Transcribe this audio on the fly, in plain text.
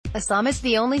Assam is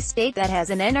the only state that has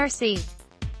an NRC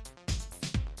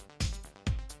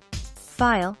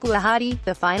file. Guwahati,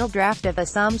 the final draft of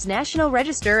Assam's National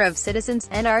Register of Citizens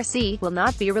 (NRC) will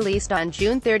not be released on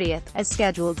June 30, as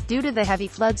scheduled, due to the heavy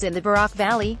floods in the Barak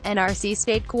Valley, NRC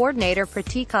State Coordinator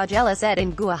Pratik Aujla said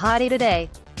in Guwahati today.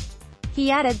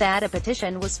 He added that a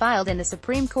petition was filed in the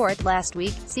Supreme Court last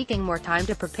week, seeking more time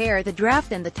to prepare the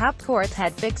draft, and the top court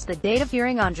had fixed the date of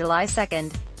hearing on July 2.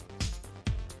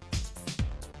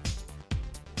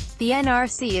 The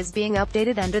NRC is being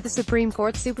updated under the Supreme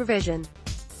Court supervision.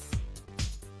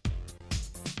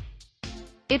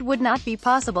 It would not be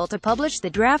possible to publish the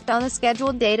draft on the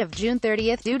scheduled date of June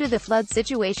 30 due to the flood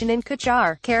situation in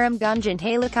Kachar, Karimganj and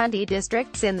Hailakandi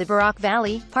districts in the Barak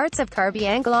Valley, parts of Karbi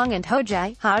Anglong and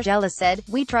Hojai. Aujla said,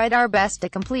 "We tried our best to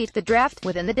complete the draft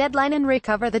within the deadline and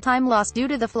recover the time lost due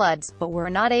to the floods, but were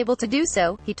not able to do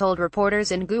so." He told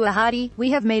reporters in Guwahati,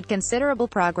 "We have made considerable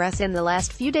progress in the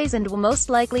last few days and will most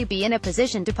likely be in a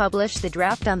position to publish the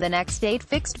draft on the next date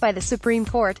fixed by the Supreme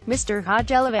Court," Mr.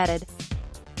 Aujla added.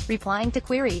 Replying to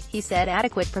query, he said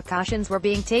adequate precautions were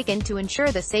being taken to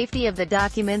ensure the safety of the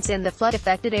documents in the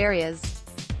flood-affected areas.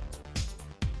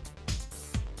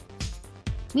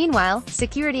 Meanwhile,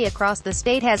 security across the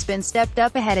state has been stepped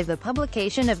up ahead of the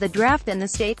publication of the draft, and the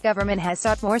state government has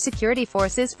sought more security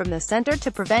forces from the center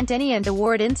to prevent any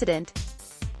untoward incident.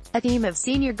 A team of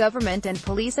senior government and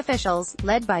police officials,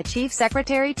 led by Chief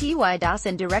Secretary T.Y. Das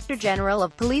and Director General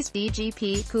of Police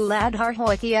DGP Kuladhar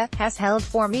Hoikia, has held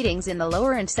 4 meetings in the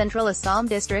lower and central Assam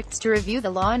districts to review the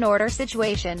law and order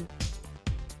situation.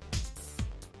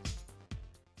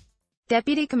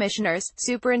 Deputy commissioners,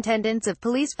 superintendents of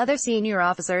police, other senior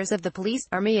officers of the police,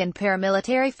 army and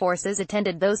paramilitary forces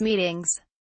attended those meetings.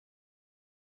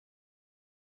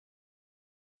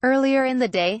 Earlier in the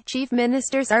day, Chief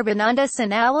Minister Sarbananda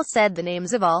Sonowal said the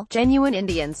names of all genuine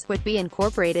Indians would be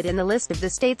incorporated in the list of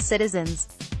the state's citizens.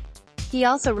 He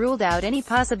also ruled out any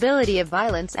possibility of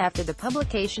violence after the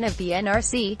publication of the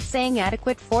NRC, saying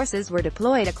adequate forces were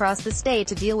deployed across the state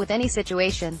to deal with any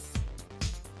situation.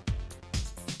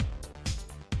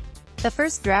 The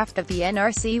first draft of the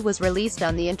NRC was released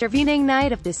on the intervening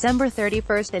night of December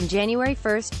 31 and January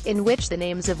 1, in which the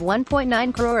names of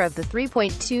 1.9 crore of the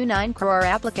 3.29 crore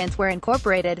applicants were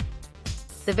incorporated.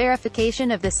 The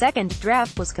verification of the second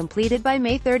draft was completed by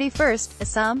May 31.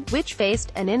 Assam, which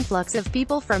faced an influx of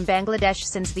people from Bangladesh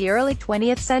since the early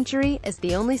 20th century, is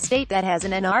the only state that has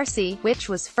an NRC, which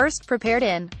was first prepared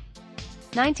in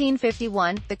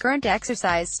 1951. The current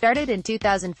exercise started in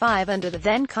 2005 under the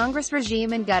then Congress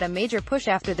regime and got a major push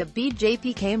after the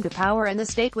BJP came to power in the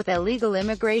state with illegal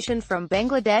immigration from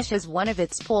Bangladesh as one of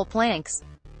its pole planks.